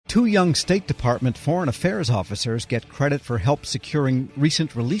Two young State Department foreign affairs officers get credit for help securing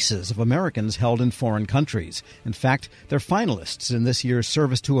recent releases of Americans held in foreign countries. In fact, they're finalists in this year's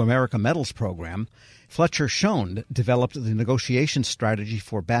Service to America Medals program. Fletcher Schoen developed the negotiation strategy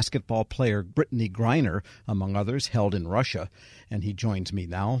for basketball player Brittany Griner, among others, held in Russia. And he joins me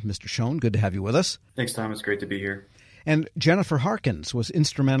now. Mr. Schoen, good to have you with us. Thanks, Tom. It's great to be here. And Jennifer Harkins was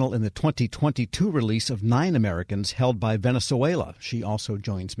instrumental in the 2022 release of 9 Americans held by Venezuela. She also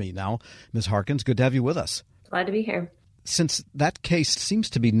joins me now. Ms. Harkins, good to have you with us. Glad to be here. Since that case seems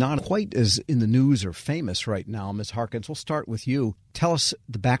to be not quite as in the news or famous right now, Ms. Harkins, we'll start with you. Tell us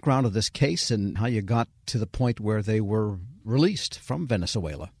the background of this case and how you got to the point where they were released from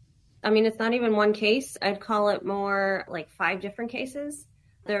Venezuela. I mean, it's not even one case. I'd call it more like 5 different cases.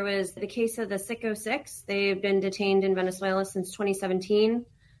 There was the case of the Citgo 6. They've been detained in Venezuela since 2017.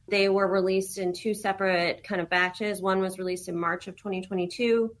 They were released in 2 separate kind of batches. One was released in March of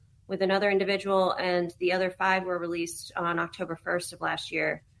 2022 with another individual, and the other 5 were released on October 1st of last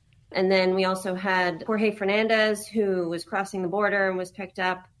year. And then we also had Jorge Fernandez, who was crossing the border and was picked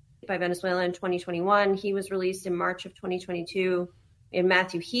up by Venezuela in 2021. He was released in March of 2022. We had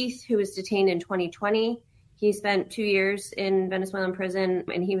Matthew Heath, who was detained in 2020. He spent 2 years in Venezuelan prison,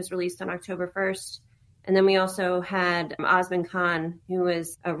 and he was released on October 1st. And then we also had Osman Khan, who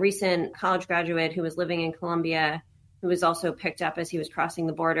was a recent college graduate who was living in Colombia, who was also picked up as he was crossing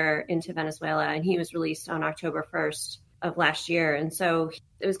the border into Venezuela, and he was released on October 1st of last year. And so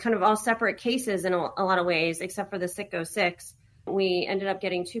it was kind of all separate cases in a lot of ways, except for the Citgo 6. We ended up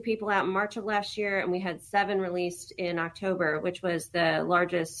getting 2 people out in March of last year, and we had 7 released in October, which was the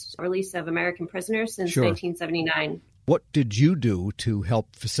largest release of American prisoners since 1979. What did you do to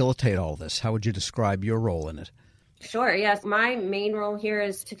help facilitate all this? How would you describe your role in it? Sure, yes. My main role here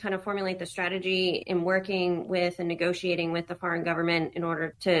is to kind of formulate the strategy in working with and negotiating with the foreign government in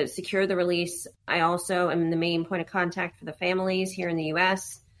order to secure the release. I also am the main point of contact for the families here in the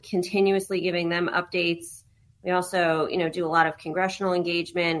U.S., continuously giving them updates. We also, do a lot of congressional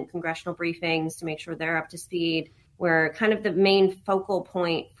engagement, congressional briefings to make sure they're up to speed. We're kind of the main focal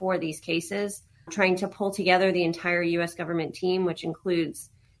point for these cases, trying to pull together the entire U.S. government team, which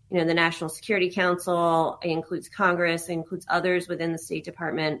includes, the National Security Council, it includes Congress, it includes others within the State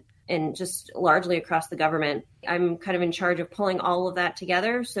Department, and just largely across the government. I'm kind of in charge of pulling all of that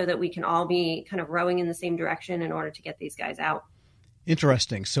together so that we can all be kind of rowing in the same direction in order to get these guys out.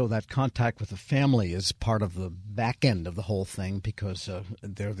 Interesting. So that contact with the family is part of the back end of the whole thing because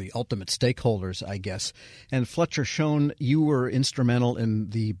they're the ultimate stakeholders, I guess. And Fletcher Schoen, you were instrumental in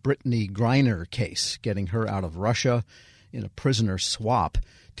the Brittany Griner case, getting her out of Russia in a prisoner swap.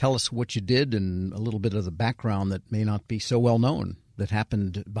 Tell us what you did and a little bit of the background that may not be so well known that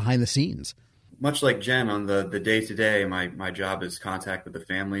happened behind the scenes. Much like Jen, on the day-to-day, my job is contact with the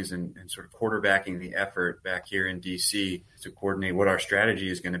families and sort of quarterbacking the effort back here in D.C. to coordinate what our strategy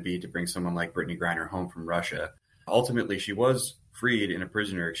is going to be to bring someone like Brittany Griner home from Russia. Ultimately, she was freed in a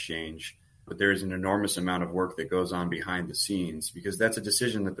prisoner exchange, but there is an enormous amount of work that goes on behind the scenes because that's a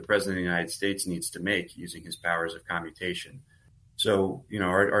decision that the President of the United States needs to make using his powers of commutation. So,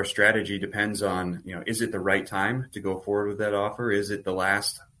 our strategy depends on, is it the right time to go forward with that offer? Is it the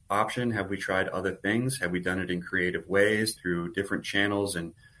last option? Have we tried other things? Have we done it in creative ways through different channels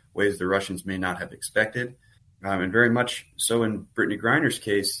and ways the Russians may not have expected? And very much so in Brittany Griner's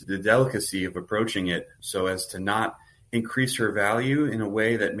case, the delicacy of approaching it so as to not increase her value in a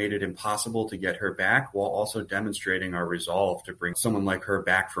way that made it impossible to get her back while also demonstrating our resolve to bring someone like her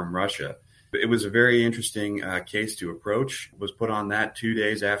back from Russia. It was a very interesting case to approach. It was put on that 2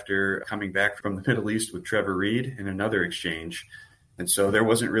 days after coming back from the Middle East with Trevor Reed in another exchange. And so there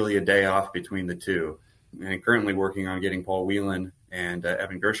wasn't really a day off between the two. And currently working on getting Paul Whelan and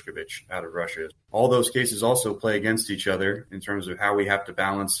Evan Gershkovich out of Russia. All those cases also play against each other in terms of how we have to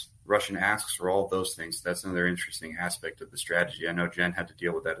balance Russian asks for all of those things. That's another interesting aspect of the strategy. I know Jen had to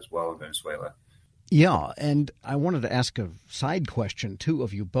deal with that as well in Venezuela. Yeah, and I wanted to ask a side question, too,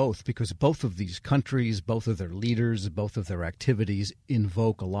 of you both, because both of these countries, both of their leaders, both of their activities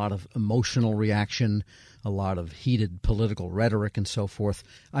invoke a lot of emotional reaction, a lot of heated political rhetoric and so forth.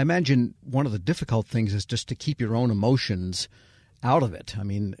 I imagine one of the difficult things is just to keep your own emotions out of it. I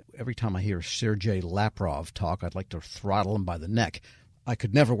mean, every time I hear Sergei Lavrov talk, I'd like to throttle him by the neck. I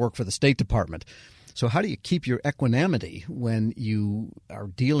could never work for the State Department. So how do you keep your equanimity when you are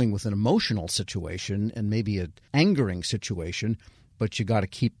dealing with an emotional situation and maybe an angering situation, but you got to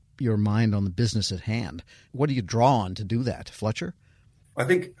keep your mind on the business at hand? What do you draw on to do that, Fletcher? I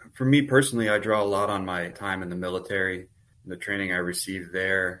think for me personally, I draw a lot on my time in the military, the training I received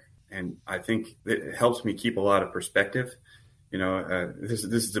there. And I think it helps me keep a lot of perspective This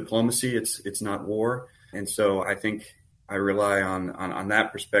is diplomacy. It's not war. And so I think I rely on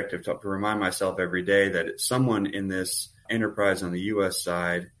that perspective to remind myself every day that someone in this enterprise on the U.S.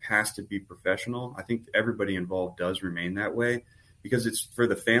 side has to be professional. I think everybody involved does remain that way because it's for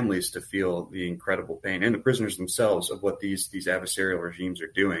the families to feel the incredible pain and the prisoners themselves of what these adversarial regimes are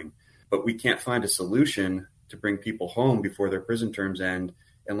doing. But we can't find a solution to bring people home before their prison terms end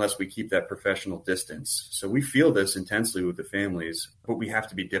unless we keep that professional distance. So we feel this intensely with the families, but we have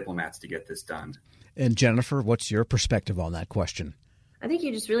to be diplomats to get this done. And Jennifer, what's your perspective on that question? I think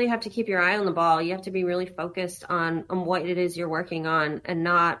you just really have to keep your eye on the ball. You have to be really focused on what it is you're working on and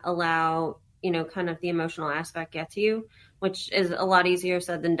not allow, kind of the emotional aspect get to you, which is a lot easier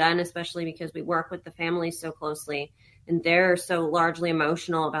said than done, especially because we work with the families so closely and they're so largely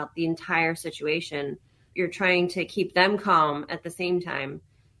emotional about the entire situation. You're trying to keep them calm at the same time.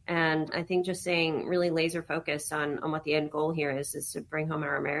 And I think just staying really laser focused on what the end goal here is to bring home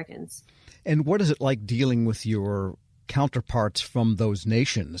our Americans. And what is it like dealing with your counterparts from those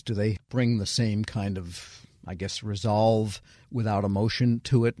nations? Do they bring the same kind of, resolve without emotion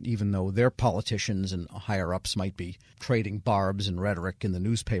to it, even though their politicians and higher-ups might be trading barbs and rhetoric in the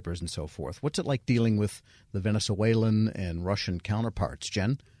newspapers and so forth? What's it like dealing with the Venezuelan and Russian counterparts,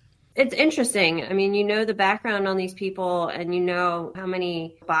 Jen? It's interesting. I mean, the background on these people and how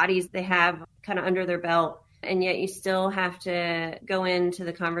many bodies they have kind of under their belt. And yet you still have to go into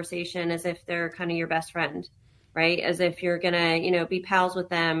the conversation as if they're kind of your best friend, right? As if you're going to, be pals with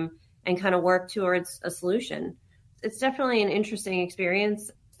them and kind of work towards a solution. It's definitely an interesting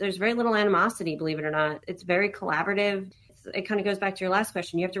experience. There's very little animosity, believe it or not. It's very collaborative. It kind of goes back to your last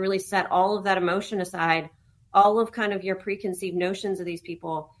question. You have to really set all of that emotion aside, all of kind of your preconceived notions of these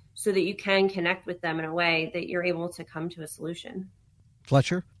people, so that you can connect with them in a way that you're able to come to a solution.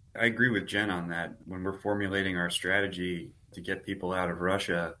 Fletcher? I agree with Jen on that. When we're formulating our strategy to get people out of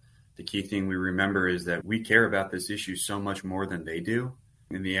Russia, the key thing we remember is that we care about this issue so much more than they do.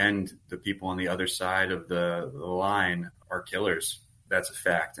 In the end, the people on the other side of the line are killers. That's a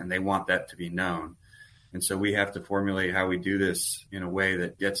fact, and they want that to be known. And so we have to formulate how we do this in a way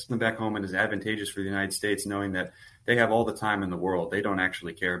that gets them back home and is advantageous for the United States, knowing that they have all the time in the world. They don't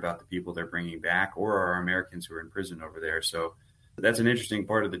actually care about the people they're bringing back or our Americans who are in prison over there. So that's an interesting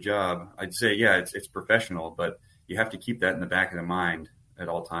part of the job. I'd say, it's professional, but you have to keep that in the back of the mind at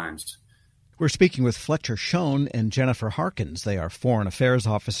all times. We're speaking with Fletcher Schoen and Jennifer Harkins. They are foreign affairs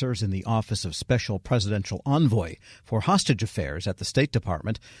officers in the Office of Special Presidential Envoy for Hostage Affairs at the State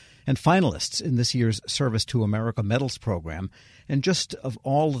Department and finalists in this year's Service to America Medals program. And just of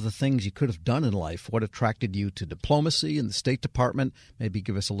all of the things you could have done in life, what attracted you to diplomacy in the State Department? Maybe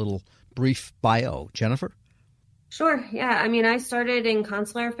give us a little brief bio. Jennifer? Sure. Yeah. I mean, I started in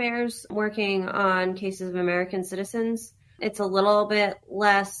consular affairs working on cases of American citizens. It's a little bit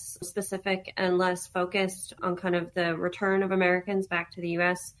less specific and less focused on kind of the return of Americans back to the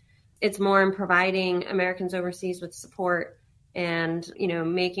U.S. It's more in providing Americans overseas with support and,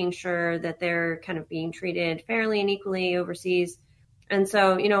 making sure that they're kind of being treated fairly and equally overseas. And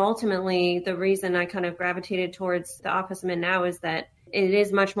so, ultimately, the reason I kind of gravitated towards the office I'm in now is that it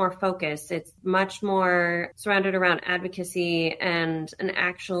is much more focused. It's much more surrounded around advocacy and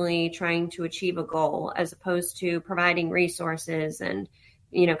actually trying to achieve a goal as opposed to providing resources and,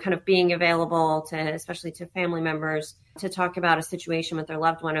 kind of being available to, especially to family members, to talk about a situation with their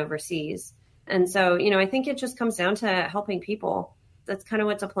loved one overseas. And so, I think it just comes down to helping people. That's kind of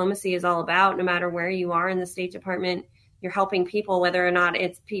what diplomacy is all about. No matter where you are in the State Department, you're helping people, whether or not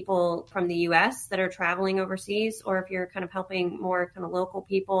it's people from the U.S. that are traveling overseas, or if you're kind of helping more kind of local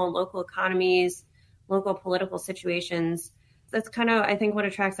people and local economies, local political situations. That's kind of, I think, what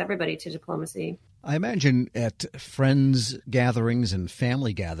attracts everybody to diplomacy. I imagine at friends gatherings and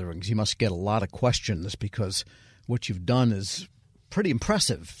family gatherings, you must get a lot of questions because what you've done is pretty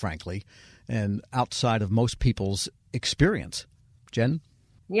impressive, frankly, and outside of most people's experience. Jen?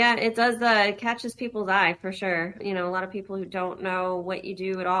 Yeah, it does. It catches people's eye for sure. A lot of people who don't know what you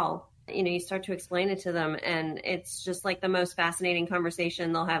do at all, you start to explain it to them, and it's just like the most fascinating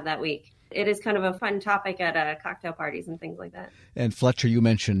conversation they'll have that week. It is kind of a fun topic at cocktail parties and things like that. And Fletcher, you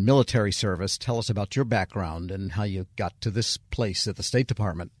mentioned military service. Tell us about your background and how you got to this place at the State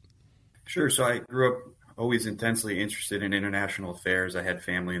Department. Sure. So I grew up always intensely interested in international affairs. I had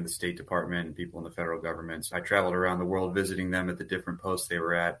family in the State Department and people in the federal government. So I traveled around the world visiting them at the different posts they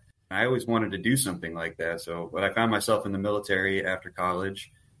were at. I always wanted to do something like that. But I found myself in the military after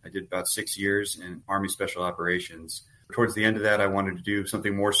college. I did about 6 years in Army Special Operations. Towards the end of that, I wanted to do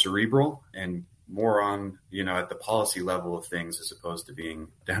something more cerebral and more on, at the policy level of things as opposed to being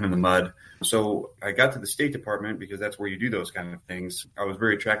down in the mud. So I got to the State Department because that's where you do those kind of things. I was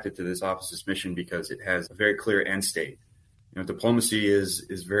very attracted to this office's mission because it has a very clear end state. Diplomacy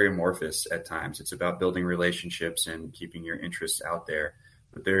is very amorphous at times. It's about building relationships and keeping your interests out there.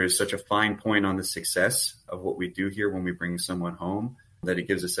 But there is such a fine point on the success of what we do here when we bring someone home that it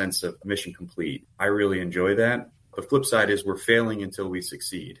gives a sense of mission complete. I really enjoy that. The flip side is we're failing until we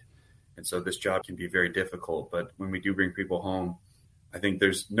succeed. And so this job can be very difficult. But when we do bring people home, I think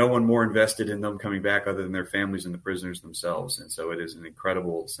there's no one more invested in them coming back other than their families and the prisoners themselves. And so it is an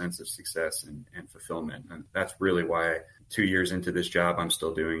incredible sense of success and fulfillment. And that's really why 2 years into this job, I'm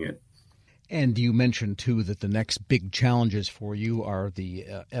still doing it. And you mentioned, too, that the next big challenges for you are the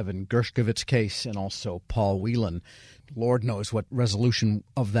Evan Gershkovich case and also Paul Whelan. Lord knows what resolution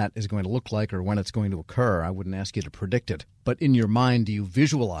of that is going to look like or when it's going to occur. I wouldn't ask you to predict it. But in your mind, do you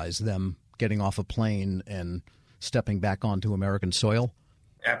visualize them getting off a plane and stepping back onto American soil?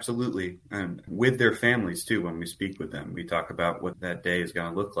 Absolutely. And with their families, too, when we speak with them, we talk about what that day is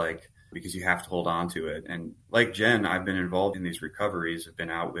going to look like because you have to hold on to it. And like Jen, I've been involved in these recoveries. I've been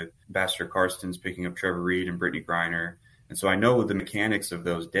out with Ambassador Carstens picking up Trevor Reed and Brittany Griner. And so I know the mechanics of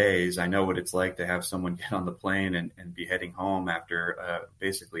those days. I know what it's like to have someone get on the plane and be heading home after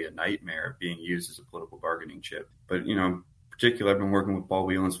basically a nightmare of being used as a political bargaining chip. But, in particular, I've been working with Paul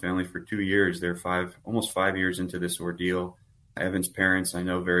Whelan's family for 2 years. They're almost 5 years into this ordeal. Evan's parents I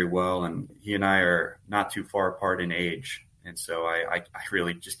know very well, and he and I are not too far apart in age. And so I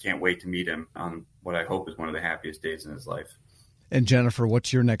really just can't wait to meet him on what I hope is one of the happiest days in his life. And Jennifer,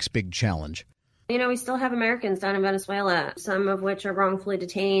 what's your next big challenge? We still have Americans down in Venezuela, some of which are wrongfully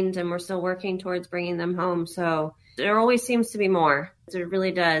detained, and we're still working towards bringing them home. So there always seems to be more. It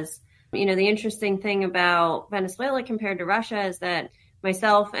really does. The interesting thing about Venezuela compared to Russia is that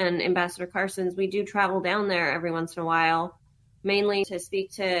myself and Ambassador Carstens, we do travel down there every once in a while, mainly to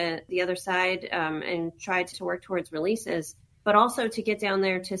speak to the other side and try to work towards releases, but also to get down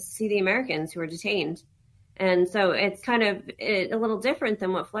there to see the Americans who are detained. And so it's kind of a little different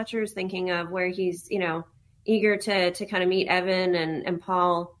than what Fletcher's thinking of, where he's, eager to kind of meet Evan and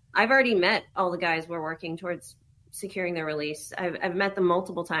Paul. I've already met all the guys we're working towards securing their release. I've met them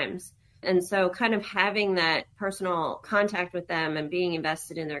multiple times. And so kind of having that personal contact with them and being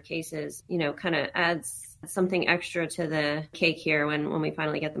invested in their cases, kind of adds something extra to the cake here when we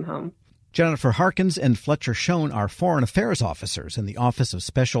finally get them home. Jennifer Harkins and Fletcher Schoen are foreign affairs officers in the Office of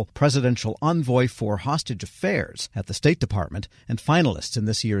Special Presidential Envoy for Hostage Affairs at the State Department and finalists in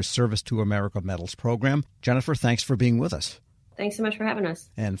this year's Service to America Medals program. Jennifer, thanks for being with us. Thanks so much for having us.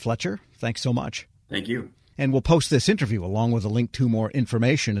 And Fletcher, thanks so much. Thank you. And we'll post this interview along with a link to more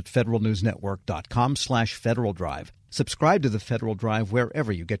information at federalnewsnetwork.com/Federal Drive. Subscribe to the Federal Drive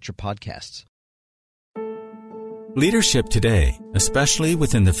wherever you get your podcasts. Leadership today, especially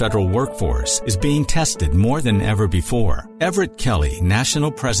within the federal workforce, is being tested more than ever before. Everett Kelly, National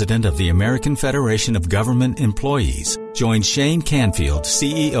President of the American Federation of Government Employees, joined Shane Canfield,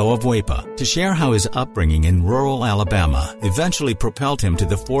 CEO of WEPA, to share how his upbringing in rural Alabama eventually propelled him to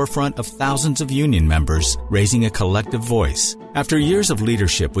the forefront of thousands of union members, raising a collective voice. After years of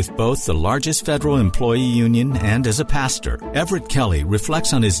leadership with both the largest federal employee union and as a pastor, Everett Kelly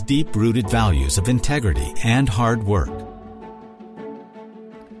reflects on his deep-rooted values of integrity and hard work.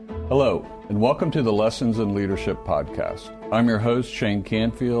 Hello, and welcome to the Lessons in Leadership podcast. I'm your host, Shane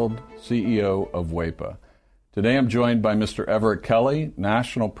Canfield, CEO of WEPA. Today I'm joined by Mr. Everett Kelly,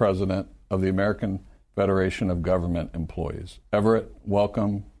 National President of the American Federation of Government Employees. Everett,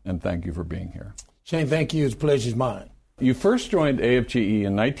 welcome, and thank you for being here. Shane, thank you. It's a pleasure's mine. You first joined AFGE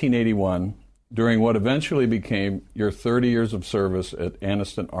in 1981 during what eventually became your 30 years of service at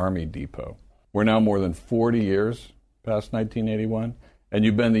Anniston Army Depot. We're now more than 40 years past 1981, and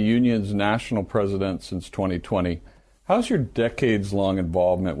you've been the union's national president since 2020. How's your decades-long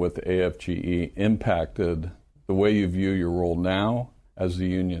involvement with AFGE impacted the way you view your role now as the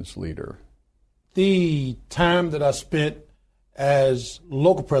union's leader? The time that I spent as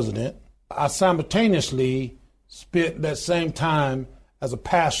local president, I simultaneously spent that same time as a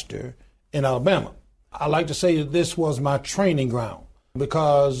pastor in Alabama. I like to say that this was my training ground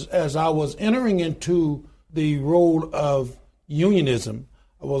because as I was entering into the role of unionism,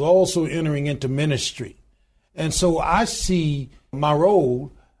 I was also entering into ministry. And so I see my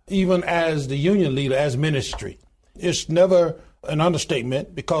role, even as the union leader, as ministry. It's never an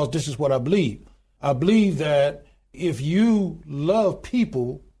understatement because this is what I believe. I believe that if you love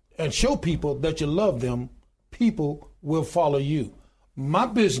people and show people that you love them, people will follow you. My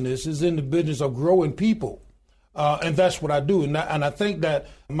business is in the business of growing people, And that's what I do. And I think that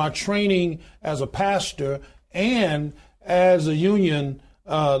my training as a pastor and as a union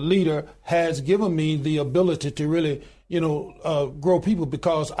leader has given me the ability to really, grow people,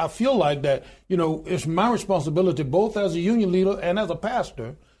 because I feel like that, it's my responsibility both as a union leader and as a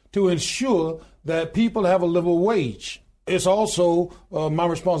pastor to ensure that people have a livable wage. It's also my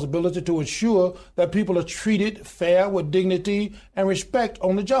responsibility to ensure that people are treated fair with dignity and respect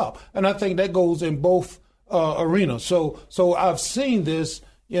on the job. And I think that goes in both arenas. So I've seen this,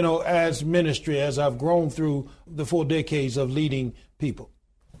 as ministry, as I've grown through the 4 decades of leading people.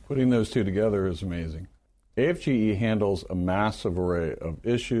 Putting those two together is amazing. AFGE handles a massive array of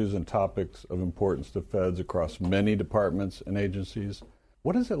issues and topics of importance to feds across many departments and agencies.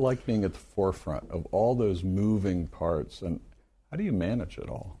 What is it like being at the forefront of all those moving parts, and how do you manage it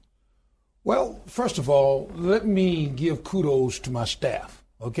all? Well, first of all, let me give kudos to my staff,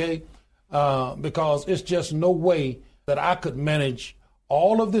 okay? Because it's just no way that I could manage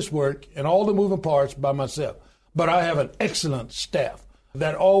all of this work and all the moving parts by myself. But I have an excellent staff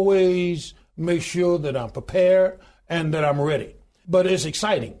that always makes sure that I'm prepared and that I'm ready. But it's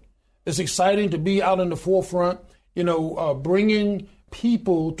exciting. It's exciting to be out in the forefront, bringing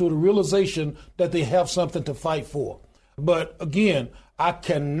people to the realization that they have something to fight for. But again, I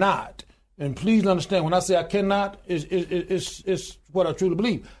cannot, and please understand, when I say I cannot, it's what I truly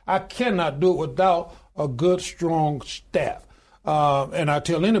believe. I cannot do it without a good, strong staff. And I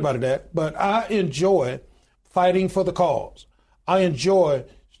tell anybody that, but I enjoy fighting for the cause. I enjoy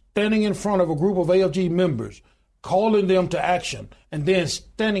standing in front of a group of AFG members, calling them to action, and then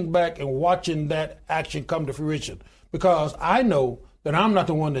standing back and watching that action come to fruition. Because I know that I'm not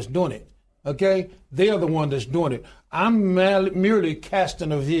the one that's doing it, okay? They are the one that's doing it. I'm merely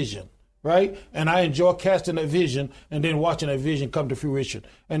casting a vision, right? And I enjoy casting a vision and then watching that vision come to fruition.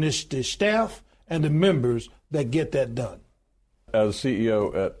 And it's the staff and the members that get that done. As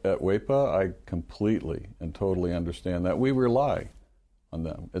CEO at WEPA, I completely and totally understand that. We rely on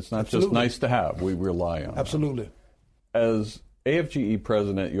them. It's not Absolutely. Just nice to have. We rely on Absolutely. Them. As AFGE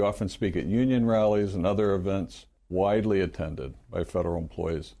president, you often speak at union rallies and other events widely attended by federal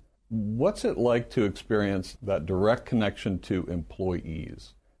employees. What's it like to experience that direct connection to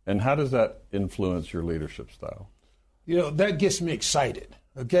employees? And how does that influence your leadership style? That gets me excited,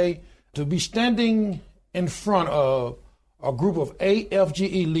 okay? To be standing in front of a group of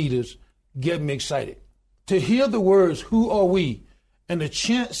AFGE leaders get me excited. To hear the words, "Who are we?" and the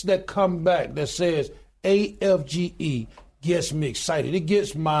chants that come back that says AFGE gets me excited. It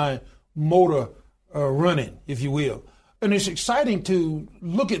gets my motor running, if you will. And it's exciting to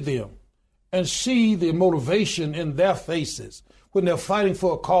look at them and see the motivation in their faces when they're fighting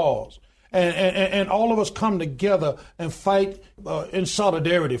for a cause. And all of us come together and fight in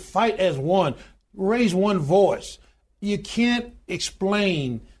solidarity, fight as one, raise one voice. You can't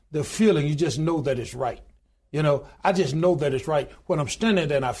explain the feeling. You just know that it's right. I just know that it's right when I'm standing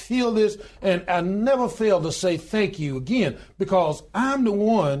there and I feel this, and I never fail to say thank you again, because I'm the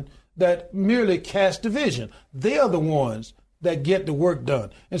one that merely cast the vision. They are the ones that get the work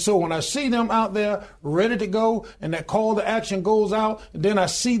done. And so when I see them out there ready to go and that call to action goes out, and then I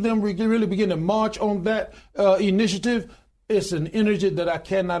see them really begin to march on that initiative, it's an energy that I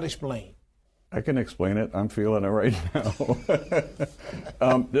cannot explain. I can explain it. I'm feeling it right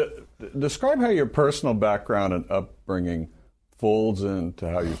now. Describe how your personal background and upbringing folds into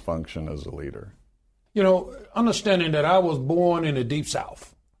how you function as a leader. Understanding that I was born in the Deep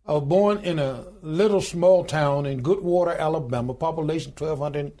South. I was born in a little small town in Goodwater, Alabama, population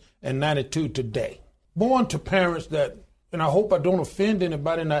 1,292 today. Born to parents that, and I hope I don't offend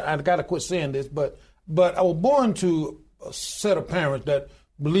anybody, and I got to quit saying this, but I was born to a set of parents that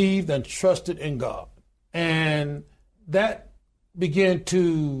believed and trusted in God. And that began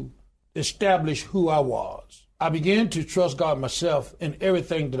to establish who I was. I began to trust God myself in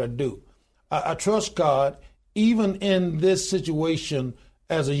everything that I do. I trust God even in this situation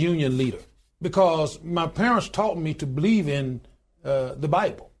as a union leader, because my parents taught me to believe in the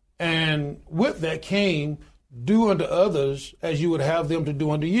Bible. And with that came, do unto others as you would have them to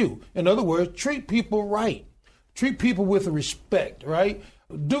do unto you. In other words, treat people right. Treat people with respect, right?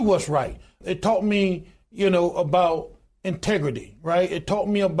 Do what's right. It taught me, about integrity, right? It taught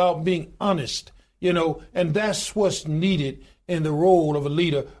me about being honest, and that's what's needed in the role of a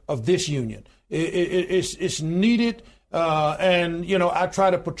leader of this union. It's needed. And I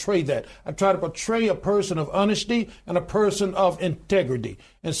try to portray that. I try to portray a person of honesty and a person of integrity.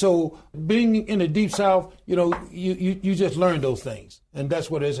 And so being in the Deep South, you just learn those things. And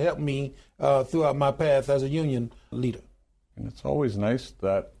that's what has helped me throughout my path as a union leader. And it's always nice,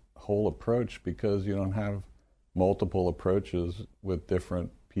 that whole approach, because you don't have multiple approaches with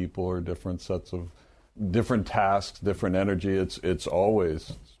different people or different sets of different tasks, different energy. It's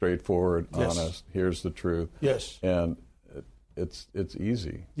always straightforward, yes. honest. Here's the truth. Yes. And it's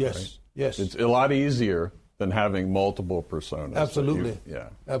easy. Yes. Right? Yes. It's a lot easier than having multiple personas. Absolutely. Yeah.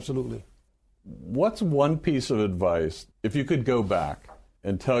 Absolutely. What's one piece of advice, if you could go back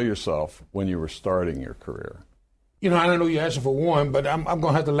and tell yourself when you were starting your career? You know, I don't know you're asking for one, but I'm going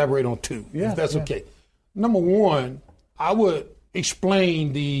to have to elaborate on two, if that's okay. Number one, I would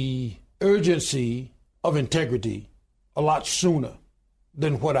explain the urgency of integrity a lot sooner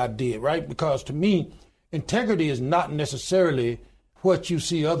than what I did, right? Because to me, integrity is not necessarily what you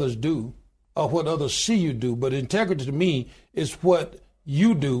see others do or what others see you do, but integrity to me is what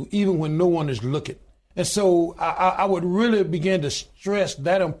you do even when no one is looking. And so I would really begin to stress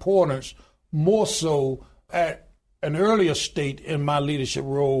that importance more so at an earlier state in my leadership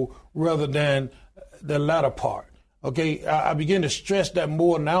role rather than the latter part. Okay, I begin to stress that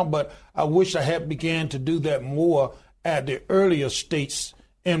more now, but I wish I had began to do that more at the earlier states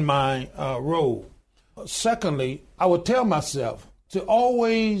in my role. Secondly, I would tell myself to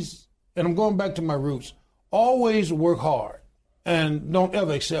always, and I'm going back to my roots, always work hard and don't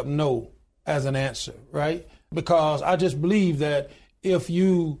ever accept no as an answer, right? Because I just believe that if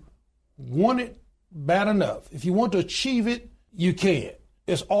you want it bad enough, if you want to achieve it, you can.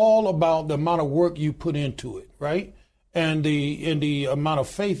 It's all about the amount of work you put into it, right? And the amount of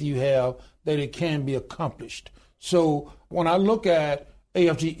faith you have that it can be accomplished. So when I look at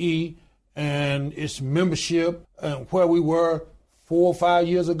AFGE and its membership and where we were 4 or 5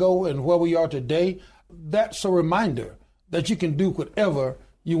 years ago and where we are today, that's a reminder that you can do whatever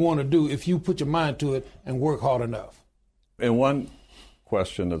you want to do if you put your mind to it and work hard enough. And one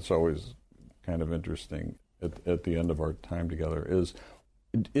question that's always kind of interesting at the end of our time together is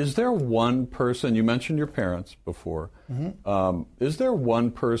there one person, you mentioned your parents before, is there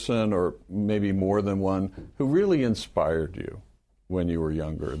one person or maybe more than one who really inspired you when you were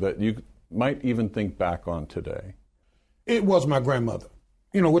younger that you might even think back on today? It was my grandmother,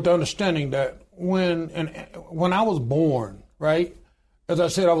 with the understanding that when I was born, right, as I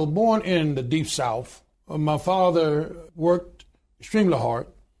said, I was born in the Deep South. My father worked extremely hard.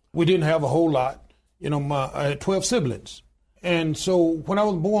 We didn't have a whole lot. I had 12 siblings. And so when I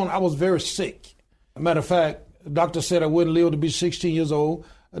was born, I was very sick. Matter of fact, the doctor said I wouldn't live to be 16 years old.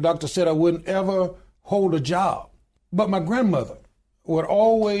 The doctor said I wouldn't ever hold a job. But my grandmother would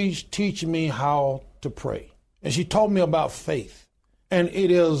always teach me how to pray. And she taught me about faith. And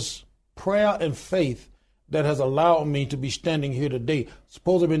it is prayer and faith that has allowed me to be standing here today.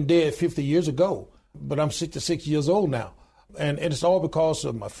 Suppose I've been dead 50 years ago, but I'm 66 years old now. And it's all because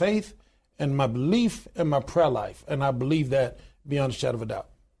of my faith and my belief and my prayer life. And I believe that beyond a shadow of a doubt.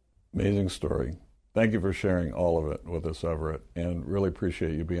 Amazing story. Thank you for sharing all of it with us, Everett, and really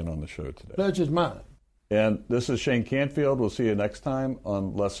appreciate you being on the show today. Pleasure's mine. And this is Shane Canfield. We'll see you next time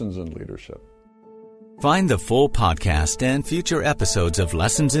on Lessons in Leadership. Find the full podcast and future episodes of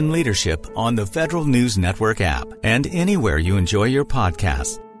Lessons in Leadership on the Federal News Network app and anywhere you enjoy your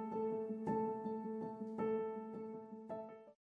podcasts.